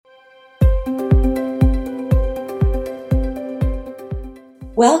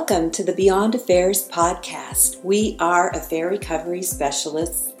Welcome to the Beyond Affairs podcast. We are affair recovery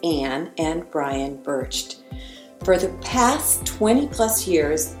specialists, Ann and Brian Bircht. For the past 20 plus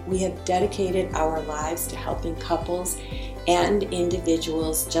years, we have dedicated our lives to helping couples and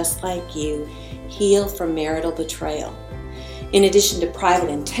individuals just like you heal from marital betrayal. In addition to private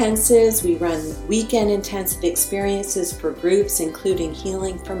intensives, we run weekend intensive experiences for groups including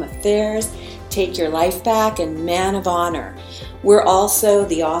Healing from Affairs, Take Your Life Back, and Man of Honor. We're also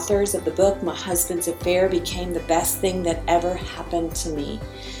the authors of the book, My Husband's Affair Became the Best Thing That Ever Happened to Me.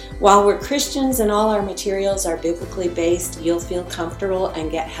 While we're Christians and all our materials are biblically based, you'll feel comfortable and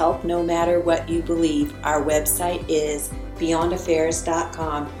get help no matter what you believe. Our website is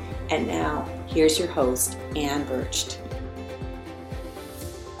beyondaffairs.com. And now, here's your host, Ann Bircht.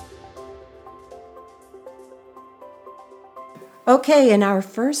 Okay, in our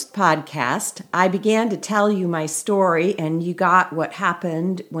first podcast, I began to tell you my story, and you got what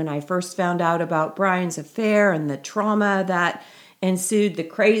happened when I first found out about Brian's affair and the trauma that ensued, the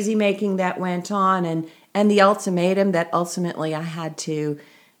crazy making that went on, and the ultimatum that ultimately I had to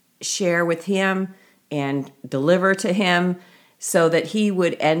share with him and deliver to him so that he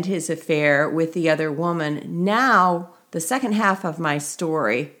would end his affair with the other woman. Now, the second half of my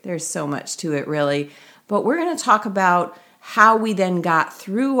story, there's so much to it really, but we're going to talk about how we then got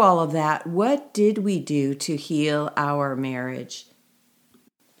through all of that. What did we do to heal our marriage?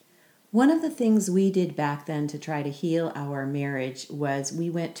 One of the things we did back then to try to heal our marriage was we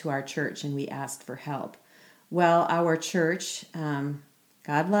went to our church and we asked for help. Well, our church,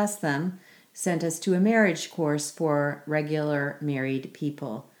 God bless them, sent us to a marriage course for regular married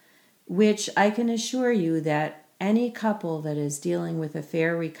people, which I can assure you that any couple that is dealing with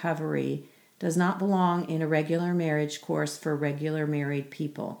affair recovery does not belong in a regular marriage course for regular married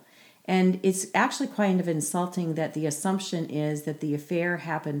people. And it's actually kind of insulting that the assumption is that the affair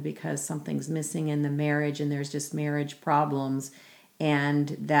happened because something's missing in the marriage and there's just marriage problems,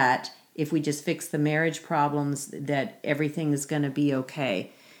 and that if we just fix the marriage problems, that everything is going to be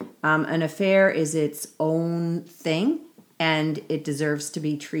okay. An affair is its own thing, and it deserves to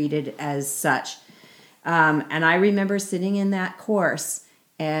be treated as such. And I remember sitting in that course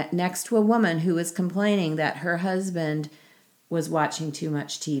next to a woman who was complaining that her husband was watching too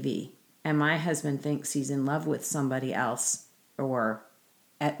much TV. And my husband thinks he's in love with somebody else, or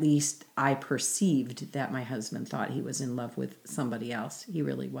at least I perceived that my husband thought he was in love with somebody else. He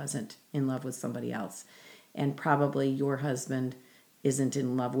really wasn't in love with somebody else. And probably your husband isn't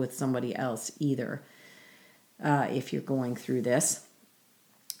in love with somebody else either, if you're going through this.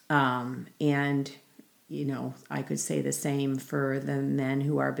 And you know, I could say the same for the men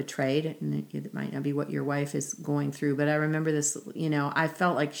who are betrayed. And it might not be what your wife is going through, but I remember this, I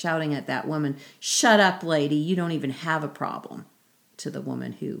felt like shouting at that woman, "Shut up, lady, you don't even have a problem," to the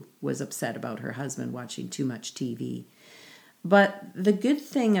woman who was upset about her husband watching too much TV. But the good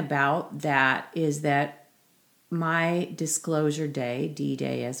thing about that is that my disclosure day,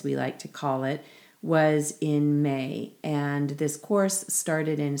 D-Day as we like to call it, was in May. And this course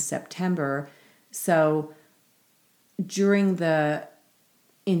started in September. So during the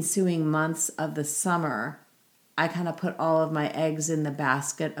ensuing months of the summer, I kind of put all of my eggs in the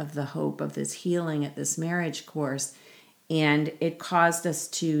basket of the hope of this healing at this marriage course. And it caused us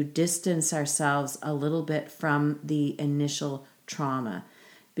to distance ourselves a little bit from the initial trauma,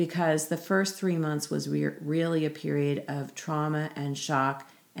 because the first 3 months was really a period of trauma and shock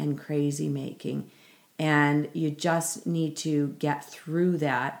and crazy making. And you just need to get through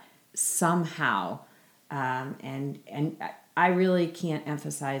that somehow, and I really can't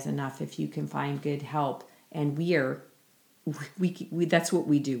emphasize enough, if you can find good help, and we that's what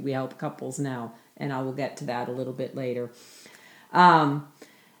we do. We help couples now, and I will get to that a little bit later. The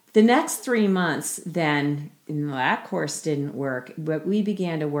next 3 months, then, that course didn't work, but we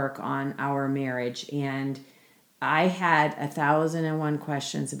began to work on our marriage, and I had 1,001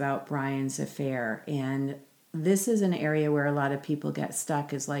 questions about Brian's affair, and this is an area where a lot of people get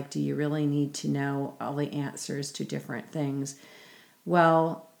stuck, is like, do you really need to know all the answers to different things?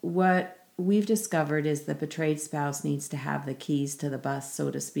 Well, what we've discovered is the betrayed spouse needs to have the keys to the bus,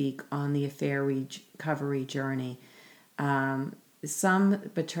 so to speak, on the affair recovery journey. Some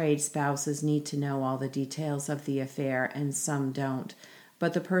betrayed spouses need to know all the details of the affair, and some don't.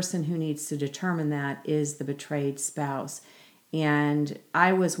 But the person who needs to determine that is the betrayed spouse. And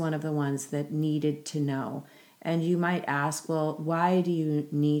I was one of the ones that needed to know. And you might ask, well, why do you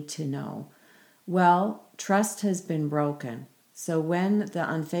need to know? Well, trust has been broken. So when the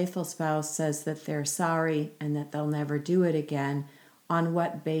unfaithful spouse says that they're sorry and that they'll never do it again, on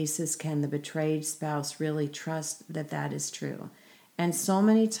what basis can the betrayed spouse really trust that that is true? And so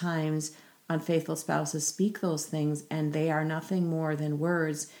many times unfaithful spouses speak those things and they are nothing more than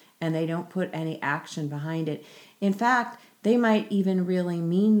words, and they don't put any action behind it. In fact, they might even really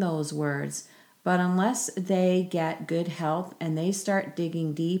mean those words, but unless they get good help and they start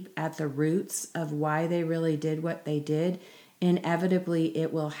digging deep at the roots of why they really did what they did, inevitably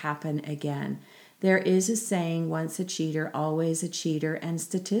it will happen again. There is a saying, once a cheater, always a cheater, and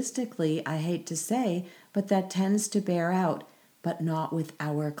statistically, I hate to say, but that tends to bear out, but not with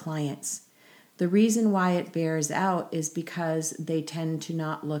our clients. The reason why it bears out is because they tend to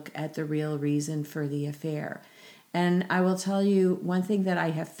not look at the real reason for the affair. And I will tell you, one thing that I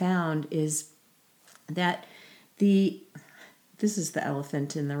have found is that this is the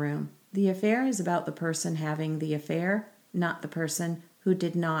elephant in the room. The affair is about the person having the affair, not the person who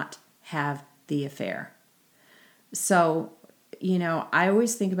did not have the affair. So, I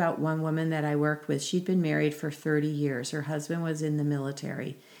always think about one woman that I worked with. She'd been married for 30 years. Her husband was in the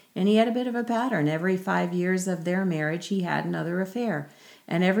military. And he had a bit of a pattern. Every 5 years of their marriage, he had another affair.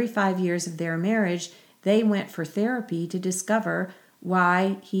 And every 5 years of their marriage, they went for therapy to discover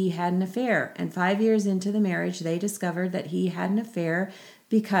why he had an affair. And 5 years into the marriage, they discovered that he had an affair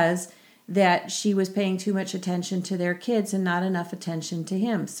because that she was paying too much attention to their kids and not enough attention to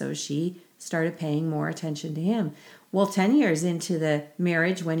him. So she started paying more attention to him. Well, 10 years into the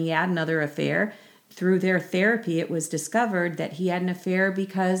marriage, when he had another affair, through their therapy, it was discovered that he had an affair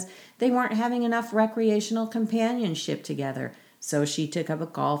because they weren't having enough recreational companionship together. So she took up a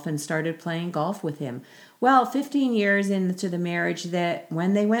golf and started playing golf with him. Well, 15 years into the marriage, that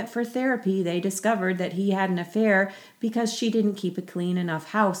when they went for therapy, they discovered that he had an affair because she didn't keep a clean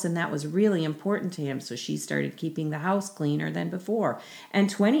enough house, and that was really important to him. So she started keeping the house cleaner than before. And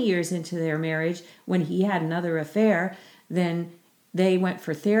 20 years into their marriage, when he had another affair, then they went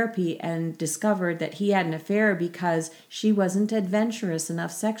for therapy and discovered that he had an affair because she wasn't adventurous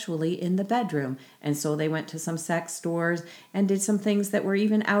enough sexually in the bedroom. And so they went to some sex stores and did some things that were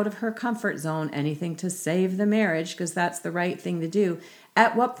even out of her comfort zone, anything to save the marriage, because that's the right thing to do.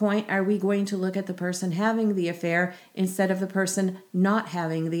 At what point are we going to look at the person having the affair instead of the person not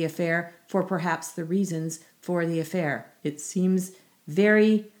having the affair for perhaps the reasons for the affair? It seems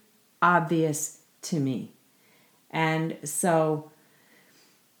very obvious to me. And so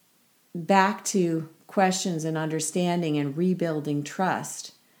back to questions and understanding and rebuilding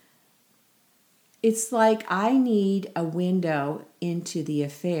trust. It's like I need a window into the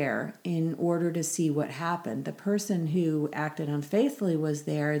affair in order to see what happened. The person who acted unfaithfully was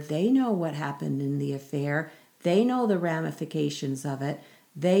there. They know what happened in the affair. They know the ramifications of it.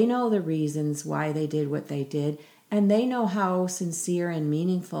 They know the reasons why they did what they did. And they know how sincere and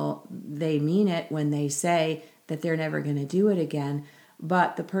meaningful they mean it when they say that they're never going to do it again.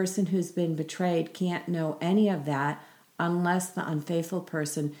 But the person who's been betrayed can't know any of that unless the unfaithful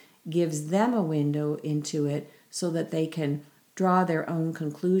person gives them a window into it so that they can draw their own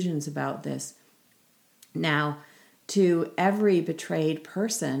conclusions about this. Now, to every betrayed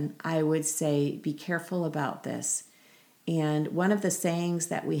person, I would say be careful about this. And one of the sayings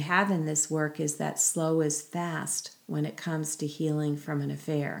that we have in this work is that slow is fast when it comes to healing from an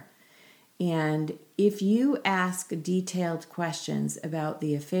affair. And if you ask detailed questions about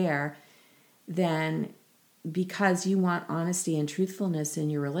the affair, then because you want honesty and truthfulness in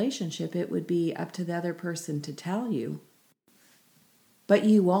your relationship, it would be up to the other person to tell you. But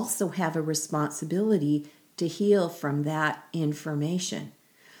you also have a responsibility to heal from that information.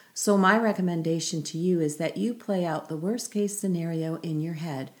 So my recommendation to you is that you play out the worst case scenario in your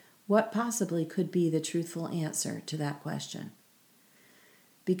head. What possibly could be the truthful answer to that question?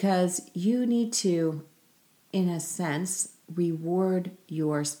 Because you need to, in a sense, reward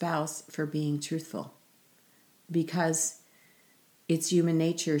your spouse for being truthful. Because it's human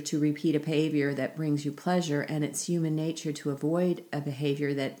nature to repeat a behavior that brings you pleasure, and it's human nature to avoid a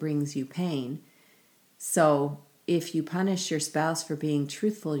behavior that brings you pain. So if you punish your spouse for being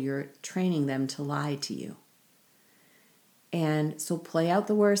truthful, you're training them to lie to you. And so play out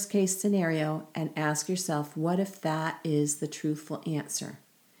the worst case scenario and ask yourself, what if that is the truthful answer?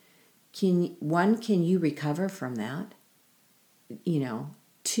 Can you recover from that?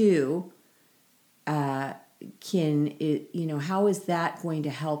 Two, how is that going to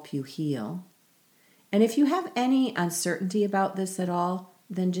help you heal? And if you have any uncertainty about this at all,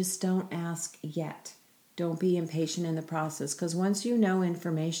 then just don't ask yet. Don't be impatient in the process, because once you know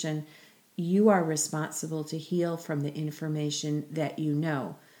information, you are responsible to heal from the information that you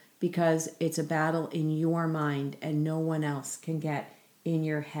know, because it's a battle in your mind and no one else can get in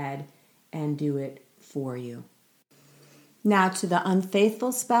your head and do it for you. Now, to the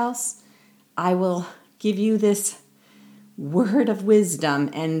unfaithful spouse, I will give you this word of wisdom,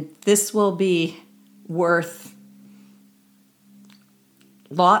 and this will be worth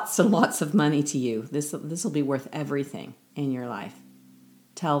lots and lots of money to you. This will be worth everything in your life.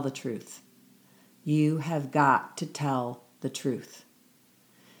 Tell the truth. You have got to tell the truth.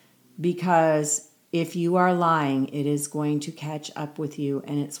 Because if you are lying, it is going to catch up with you,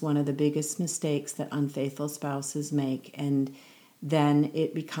 and it's one of the biggest mistakes that unfaithful spouses make, and then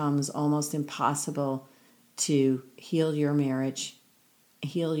it becomes almost impossible to heal your marriage,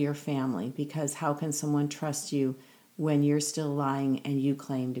 heal your family, because how can someone trust you when you're still lying and you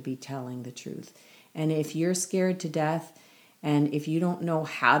claim to be telling the truth? And if you're scared to death, and if you don't know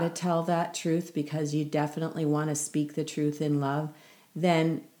how to tell that truth because you definitely want to speak the truth in love,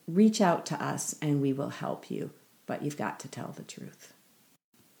 then reach out to us and we will help you. But you've got to tell the truth.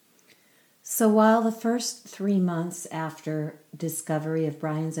 So while the first 3 months after discovery of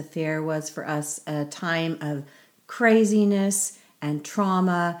Brian's affair was for us a time of craziness and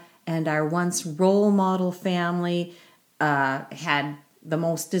trauma, and our once role model family had the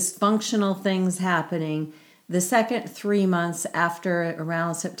most dysfunctional things happening, the second 3 months after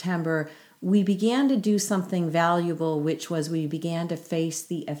around September, we began to do something valuable, which was we began to face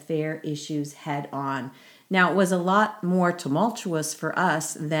the affair issues head on. Now, it was a lot more tumultuous for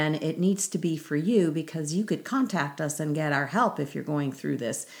us than it needs to be for you, because you could contact us and get our help if you're going through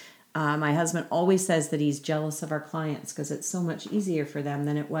this. My husband always says that he's jealous of our clients because it's so much easier for them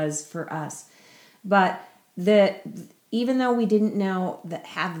than it was for us. But even though we didn't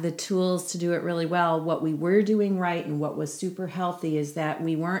have the tools to do it really well, what we were doing right and what was super healthy is that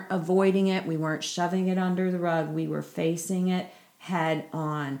we weren't avoiding it, we weren't shoving it under the rug, we were facing it head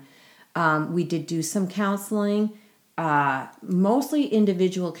on. We did do some counseling, mostly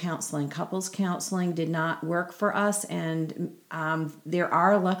individual counseling. Couples counseling did not work for us, and there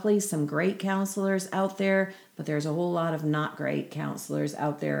are luckily some great counselors out there, but there's a whole lot of not great counselors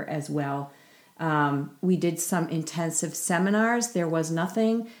out there as well. We did some intensive seminars. There was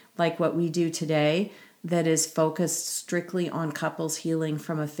nothing like what we do today that is focused strictly on couples healing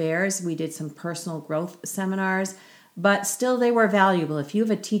from affairs. We did some personal growth seminars, but still they were valuable. If you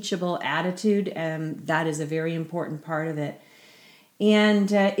have a teachable attitude, that is a very important part of it.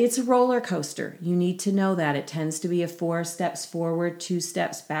 And it's a roller coaster. You need to know that. It tends to be a 4 steps forward, 2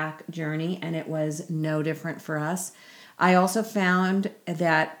 steps back journey, and it was no different for us. I also found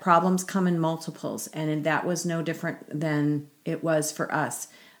that problems come in multiples, and that was no different than it was for us.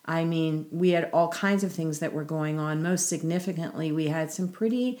 I mean, we had all kinds of things that were going on. Most significantly, we had some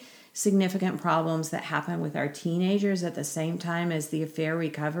pretty significant problems that happened with our teenagers at the same time as the affair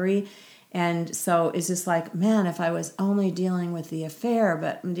recovery. And so it's just like, man, if I was only dealing with the affair,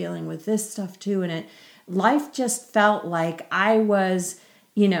 but I'm dealing with this stuff too. And life just felt like I was,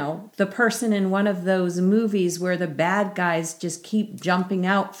 the person in one of those movies where the bad guys just keep jumping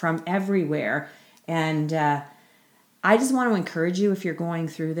out from everywhere. And I just want to encourage you, if you're going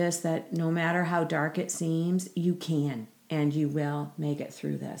through this, that no matter how dark it seems, you can and you will make it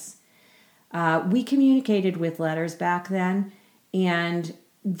through this. We communicated with letters back then, and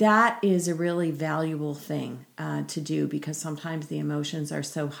that is a really valuable thing to do, because sometimes the emotions are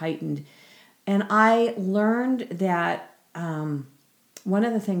so heightened. And I learned that one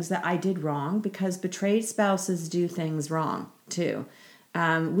of the things that I did wrong, because betrayed spouses do things wrong too.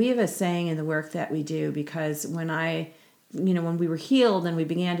 We have a saying in the work that we do, because when we were healed and we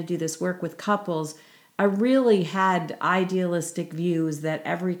began to do this work with couples, I really had idealistic views that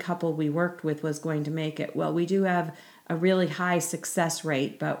every couple we worked with was going to make it. Well, we do have a really high success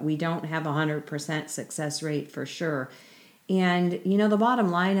rate, but we don't have 100% success rate for sure. And, the bottom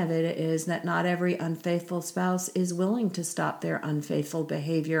line of it is that not every unfaithful spouse is willing to stop their unfaithful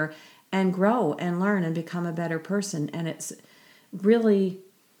behavior and grow and learn and become a better person. And it's really,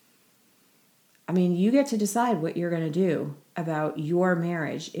 you get to decide what you're going to do about your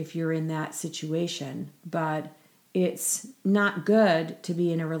marriage if you're in that situation. But it's not good to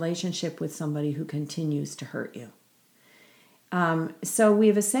be in a relationship with somebody who continues to hurt you. So we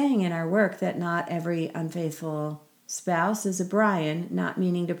have a saying in our work that not every unfaithful spouse is a Brian, not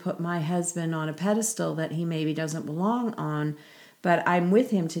meaning to put my husband on a pedestal that he maybe doesn't belong on, but I'm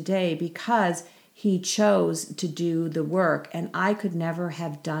with him today because he chose to do the work, and I could never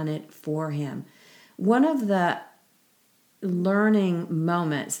have done it for him. One of the learning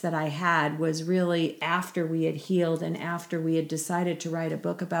moments that I had was really after we had healed and after we had decided to write a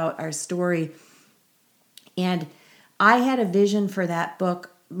book about our story. And I had a vision for that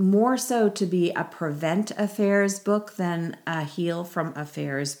book more so to be a prevent affairs book than a heal from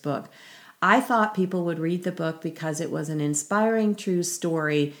affairs book. I thought people would read the book because it was an inspiring true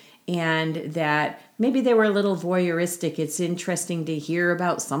story and that maybe they were a little voyeuristic. It's interesting to hear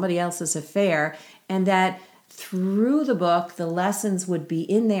about somebody else's affair, and that through the book, the lessons would be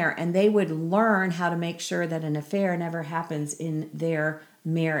in there and they would learn how to make sure that an affair never happens in their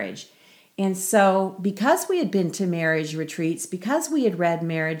marriage. And so, because we had been to marriage retreats, because we had read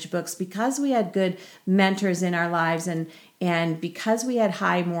marriage books, because we had good mentors in our lives, and because we had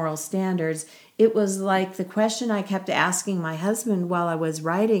high moral standards, it was like the question I kept asking my husband while I was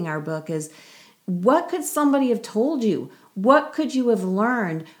writing our book is, what could somebody have told you? What could you have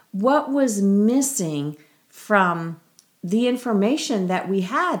learned? What was missing from the information that we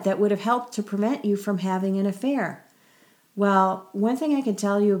had that would have helped to prevent you from having an affair? Well, one thing I can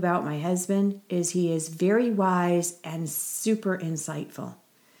tell you about my husband is he is very wise and super insightful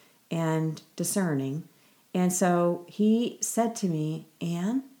and discerning. And so he said to me,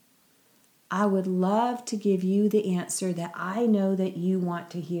 Anne, I would love to give you the answer that I know that you want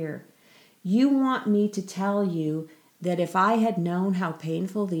to hear. You want me to tell you that if I had known how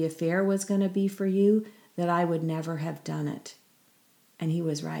painful the affair was going to be for you, that I would never have done it. And he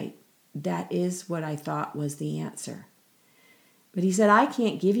was right. That is what I thought was the answer. But he said, I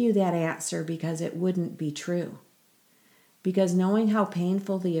can't give you that answer because it wouldn't be true. Because knowing how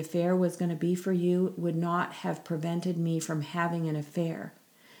painful the affair was going to be for you would not have prevented me from having an affair.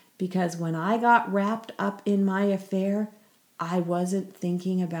 Because when I got wrapped up in my affair, I wasn't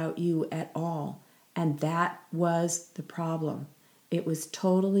thinking about you at all. And that was the problem. It was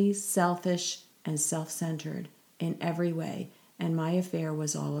totally selfish and self-centered in every way. And my affair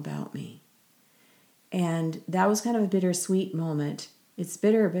was all about me. And that was kind of a bittersweet moment. It's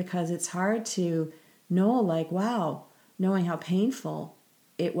bitter because it's hard to know, like, wow, knowing how painful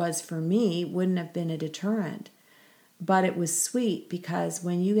it was for me wouldn't have been a deterrent. But it was sweet because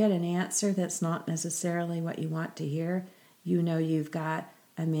when you get an answer that's not necessarily what you want to hear, you know you've got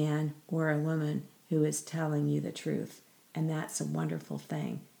a man or a woman who is telling you the truth. And that's a wonderful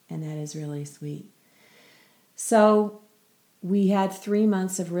thing. And that is really sweet. So we had 3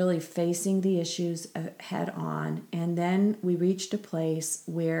 months of really facing the issues head on. And then we reached a place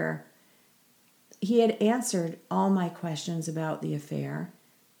where he had answered all my questions about the affair.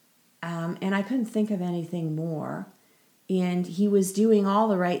 And I couldn't think of anything more. And he was doing all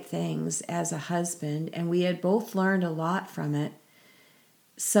the right things as a husband. And we had both learned a lot from it.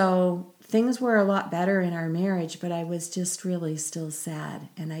 So things were a lot better in our marriage, but I was just really still sad.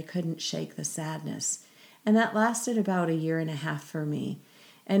 And I couldn't shake the sadness. And that lasted about 1.5 years for me.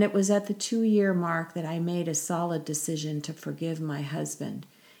 And it was at the 2-year mark that I made a solid decision to forgive my husband.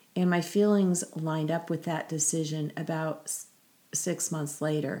 And my feelings lined up with that decision about 6 months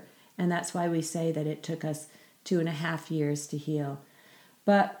later. And that's why we say that it took us 2.5 years to heal.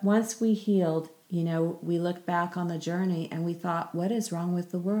 But once we healed, we looked back on the journey and we thought, what is wrong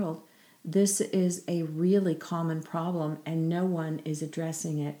with the world? This is a really common problem and no one is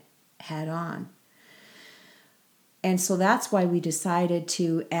addressing it head on. And so that's why we decided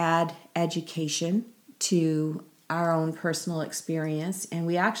to add education to our own personal experience. And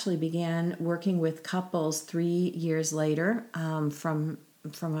we actually began working with couples 3 years later from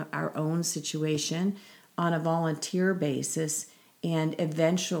our own situation on a volunteer basis. And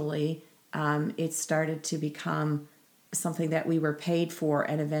eventually it started to become something that we were paid for.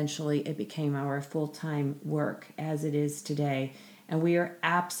 And eventually it became our full-time work as it is today. And we are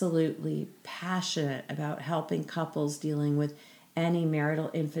absolutely passionate about helping couples dealing with any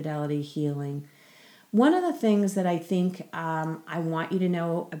marital infidelity healing. One of the things that I think I want you to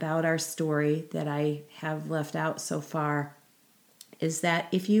know about our story that I have left out so far is that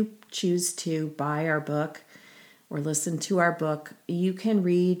if you choose to buy our book or listen to our book, you can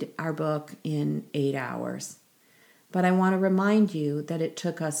read our book in 8 hours. But I want to remind you that it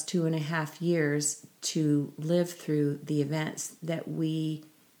took us 2.5 years to live through the events that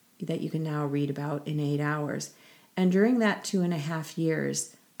you can now read about in 8 hours. And during that 2.5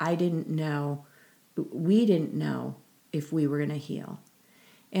 years, we didn't know if we were going to heal.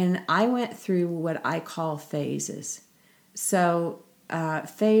 And I went through what I call phases. So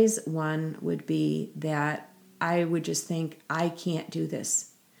phase 1 would be that I would just think, I can't do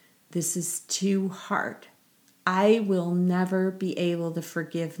this. This is too hard. I will never be able to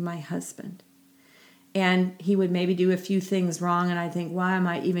forgive my husband. And he would maybe do a few things wrong, and I'd think, why am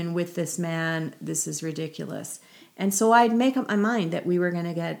I even with this man? This is ridiculous. And so I'd make up my mind that we were going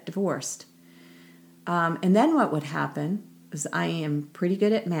to get divorced. And then what would happen is I am pretty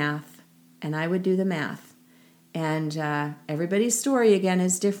good at math, and I would do the math. And everybody's story, again,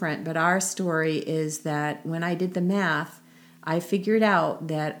 is different, but our story is that when I did the math, I figured out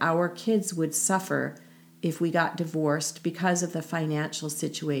that our kids would suffer if we got divorced because of the financial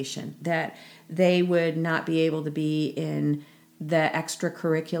situation, that they would not be able to be in the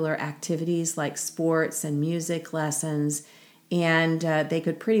extracurricular activities like sports and music lessons, and they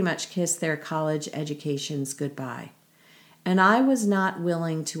could pretty much kiss their college educations goodbye. And I was not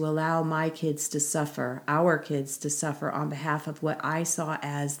willing to allow my kids to suffer, our kids to suffer on behalf of what I saw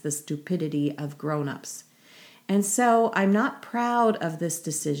as the stupidity of grown-ups. And so I'm not proud of this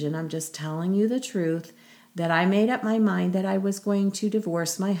decision. I'm just telling you the truth that I made up my mind that I was going to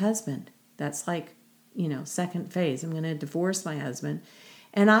divorce my husband. That's like, second phase. I'm going to divorce my husband.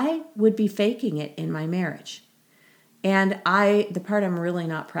 And I would be faking it in my marriage. And the part I'm really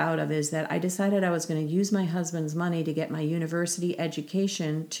not proud of is that I decided I was going to use my husband's money to get my university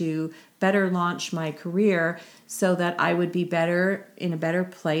education to better launch my career so that I would be in a better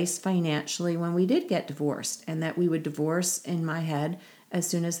place financially when we did get divorced, and that we would divorce in my head as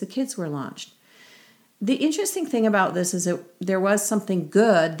soon as the kids were launched. The interesting thing about this is that there was something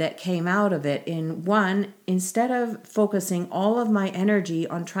good that came out of it. Instead of focusing all of my energy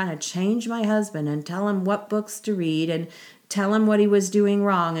on trying to change my husband and tell him what books to read and tell him what he was doing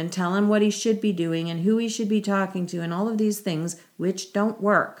wrong and tell him what he should be doing and who he should be talking to and all of these things, which don't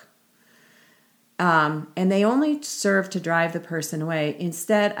work. And they only serve to drive the person away.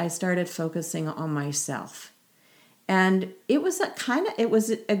 Instead, I started focusing on myself. And it was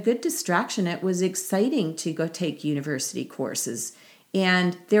a good distraction. It was exciting to go take university courses.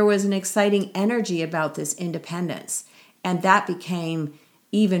 And there was an exciting energy about this independence. And that became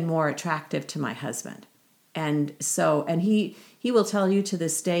even more attractive to my husband. And he will tell you to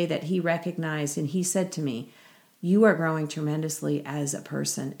this day that he recognized, and he said to me, "You are growing tremendously as a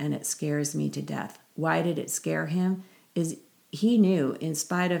person, and it scares me to death." Why did it scare him? Is he knew, in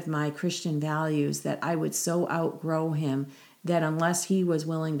spite of my Christian values, that I would so outgrow him that unless he was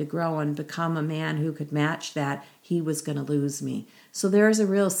willing to grow and become a man who could match that, he was going to lose me. So there's a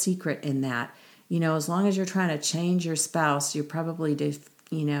real secret in that. As long as you're trying to change your spouse, you're probably,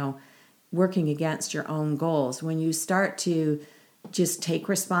 working against your own goals. When you start to just take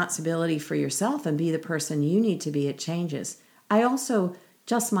responsibility for yourself and be the person you need to be, it changes. I also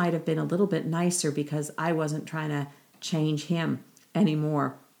just might have been a little bit nicer because I wasn't trying to change him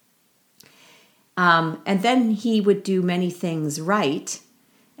anymore. And then he would do many things right,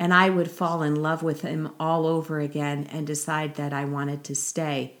 and I would fall in love with him all over again and decide that I wanted to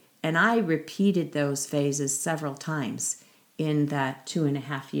stay. And I repeated those phases several times in the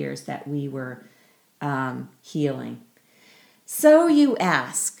 2.5 years that we were healing. So you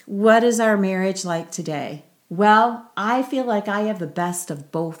ask, what is our marriage like today? Well, I feel like I have the best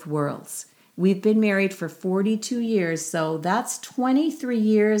of both worlds. We've been married for 42 years, so that's 23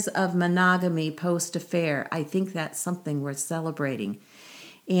 years of monogamy post-affair. I think that's something worth celebrating.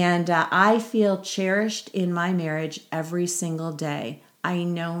 And I feel cherished in my marriage every single day. I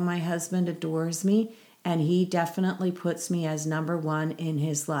know my husband adores me, and he definitely puts me as number one in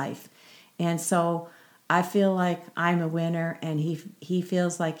his life. And so I feel like I'm a winner, and he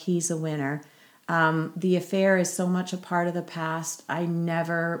feels like he's a winner. The affair is so much a part of the past. I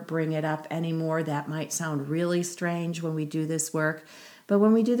never bring it up anymore. That might sound really strange when we do this work. But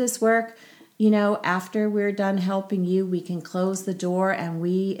when we do this work, after we're done helping you, we can close the door and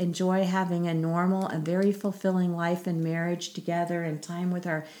we enjoy having a normal and very fulfilling life and marriage together and time with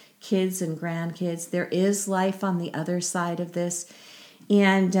our kids and grandkids. There is life on the other side of this.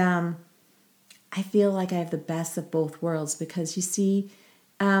 And I feel like I have the best of both worlds because, you see,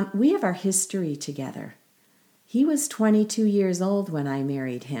 we have our history together. He was 22 years old when I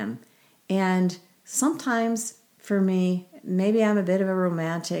married him. And sometimes for me, maybe I'm a bit of a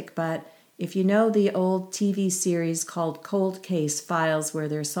romantic, but if you know the old TV series called Cold Case Files, where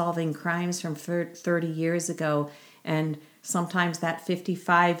they're solving crimes from 30 years ago, and sometimes that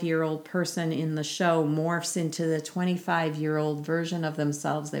 55-year-old person in the show morphs into the 25-year-old version of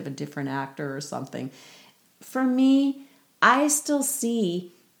themselves. They have a different actor or something. For me, I still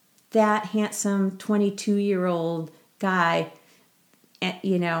see that handsome 22-year-old guy,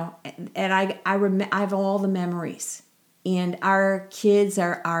 and I have all the memories. And our kids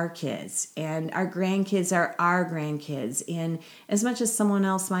are our kids, and our grandkids are our grandkids. And as much as someone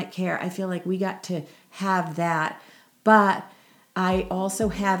else might care, I feel like we got to have that. But I also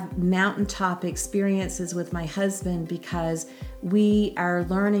have mountaintop experiences with my husband because we are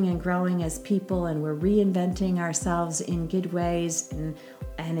learning and growing as people, and we're reinventing ourselves in good ways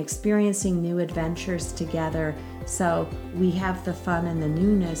and experiencing new adventures together. So we have the fun and the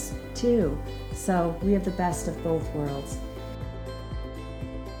newness too. So we have the best of both worlds.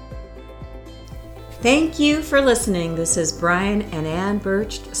 Thank you for listening. This is Brian and Ann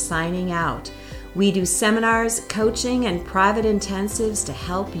Birch signing out. We do seminars, coaching, and private intensives to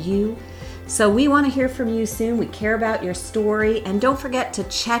help you. So we want to hear from you soon. We care about your story. And don't forget to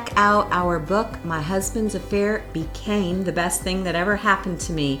check out our book, My Husband's Affair Became the Best Thing That Ever Happened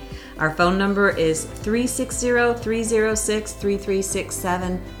to Me. Our phone number is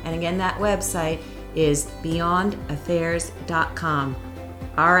 360-306-3367. And again, that website is beyondaffairs.com.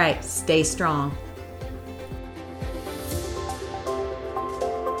 All right, stay strong.